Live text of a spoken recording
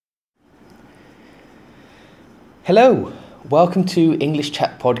Hello, welcome to English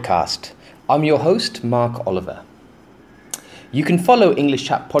Chat Podcast. I'm your host, Mark Oliver. You can follow English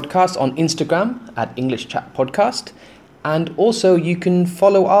Chat Podcast on Instagram at English Chat Podcast, and also you can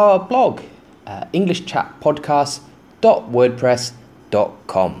follow our blog,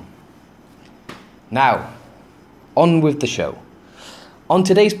 englishchatpodcast.wordpress.com. Now, on with the show. On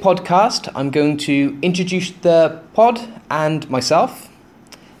today's podcast, I'm going to introduce the pod and myself.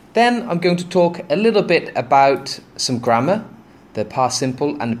 Then I'm going to talk a little bit about some grammar, the past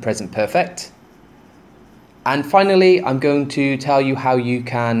simple and the present perfect. And finally, I'm going to tell you how you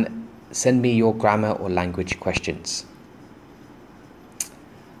can send me your grammar or language questions.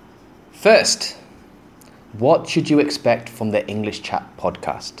 First, what should you expect from the English Chat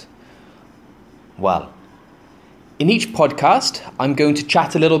Podcast? Well, in each podcast, I'm going to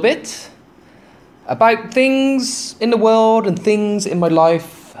chat a little bit about things in the world and things in my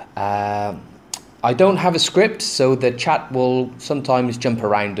life. I don't have a script, so the chat will sometimes jump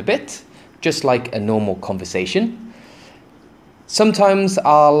around a bit, just like a normal conversation. Sometimes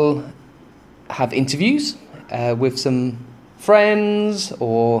I'll have interviews with some friends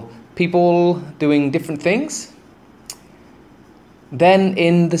or people doing different things. Then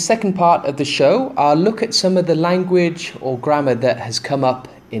in the second part of the show, I'll look at some of the language or grammar that has come up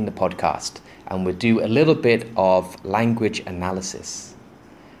in the podcast, and we'll do a little bit of language analysis.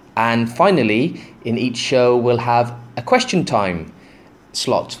 And finally, in each show, we'll have a question time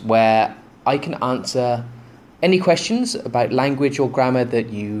slot where I can answer any questions about language or grammar that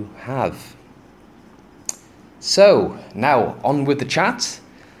you have. So, now on with the chat.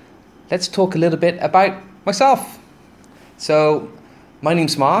 Let's talk a little bit about myself. So, my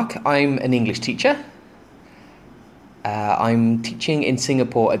name's Mark. I'm an English teacher. I'm teaching in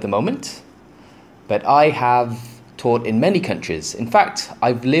Singapore at the moment, but I have taught in many countries. In fact,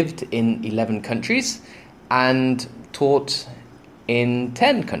 I've lived in 11 countries and taught in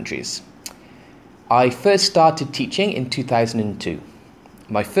 10 countries. I first started teaching in 2002.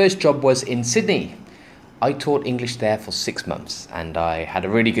 My first job was in Sydney. I taught English there for 6 months and I had a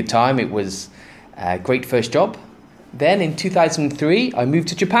really good time. It was a great first job. Then in 2003, I moved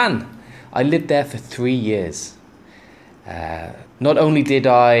to Japan. I lived there for 3 years. Not only did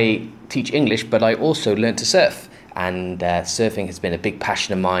I teach English, but I also learned to surf. And surfing has been a big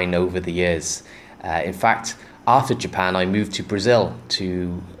passion of mine over the years. In fact, after Japan, I moved to Brazil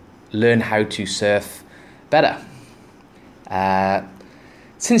to learn how to surf better.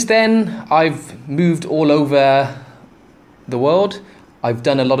 Since then, I've moved all over the world. I've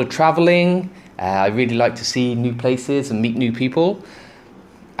done a lot of traveling. I really like to see new places and meet new people.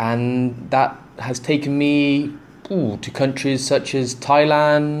 And that has taken me to countries such as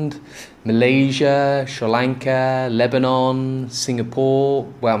Thailand, Malaysia, Sri Lanka, Lebanon, Singapore,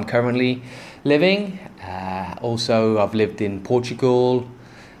 where I'm currently living. Also, I've lived in Portugal.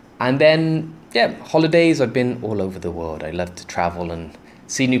 And then, holidays, I've been all over the world. I love to travel and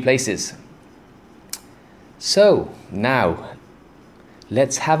see new places. So, now,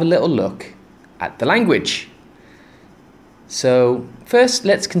 let's have a little look at the language. So, first,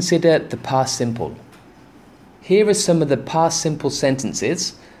 let's consider the past simple. Here are some of the past simple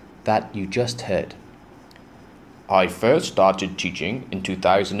sentences that you just heard. I first started teaching in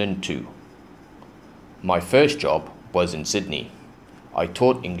 2002. My first job was in Sydney. I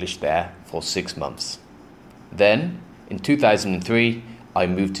taught English there for 6 months. Then, in 2003, I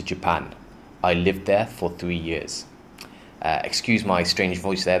moved to Japan. I lived there for 3 years. Excuse my strange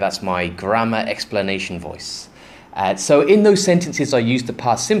voice there, that's my grammar explanation voice. So in those sentences I use the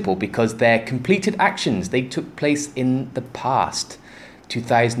past simple because they're completed actions. They took place in the past.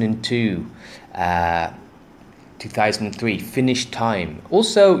 2002, 2003, finished time.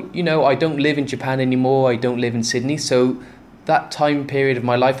 Also, I don't live in Japan anymore. I don't live in Sydney. So that time period of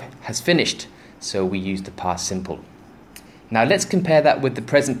my life has finished. So we use the past simple. Now let's compare that with the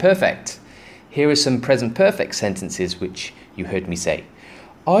present perfect. Here are some present perfect sentences which you heard me say.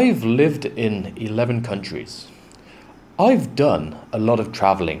 I've lived in 11 countries. I've done a lot of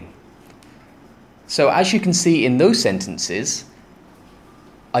traveling. So as you can see in those sentences,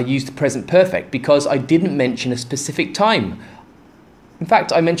 I used the present perfect because I didn't mention a specific time. In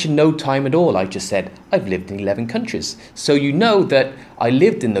fact, I mentioned no time at all. I just said, I've lived in 11 countries. So you know that I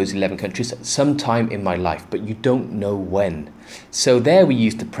lived in those 11 countries at some time in my life, but you don't know when. So there we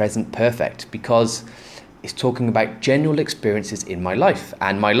use the present perfect because it's talking about general experiences in my life.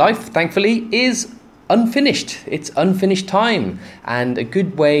 And my life, thankfully, is unfinished. It's unfinished time. And a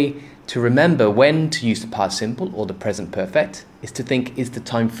good way to remember when to use the past simple or the present perfect is to think, is the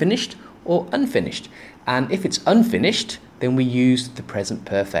time finished or unfinished? And if it's unfinished, then we use the present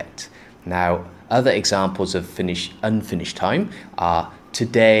perfect. Now, other examples of unfinished time are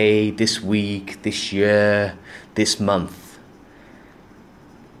today, this week, this year, this month.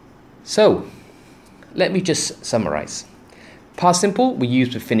 So, let me just summarize. Past simple we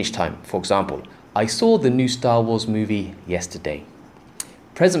use with finished time. For example, I saw the new Star Wars movie yesterday.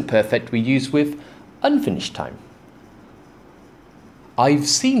 Present perfect we use with unfinished time. I've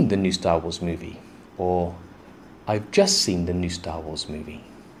seen the new Star Wars movie, or I've just seen the new Star Wars movie.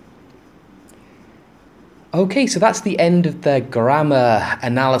 Okay, so that's the end of the grammar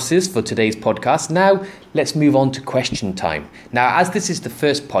analysis for today's podcast. Now, let's move on to question time. Now, as this is the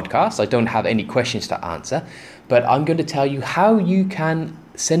first podcast, I don't have any questions to answer, but I'm going to tell you how you can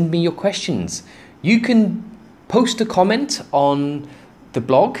send me your questions. You can post a comment on the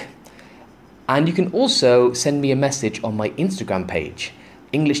blog, and you can also send me a message on my Instagram page,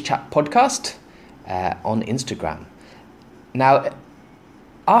 English Chat Podcast, on Instagram. Now,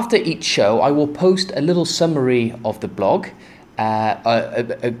 after each show, I will post a little summary of the blog.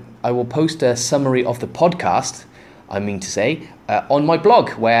 I will post a summary of the podcast, on my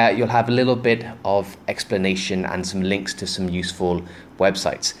blog, where you'll have a little bit of explanation and some links to some useful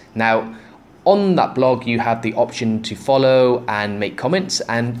websites. Now, on that blog, you have the option to follow and make comments,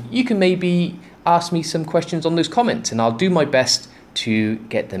 and you can maybe ask me some questions on those comments, and I'll do my best to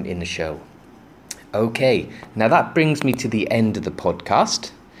get them in the show. Okay, now that brings me to the end of the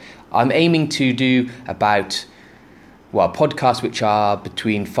podcast. I'm aiming to do podcasts which are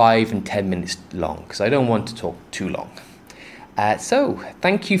between 5 and 10 minutes long, because I don't want to talk too long. So,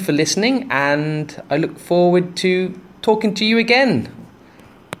 thank you for listening, and I look forward to talking to you again.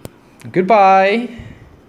 Goodbye.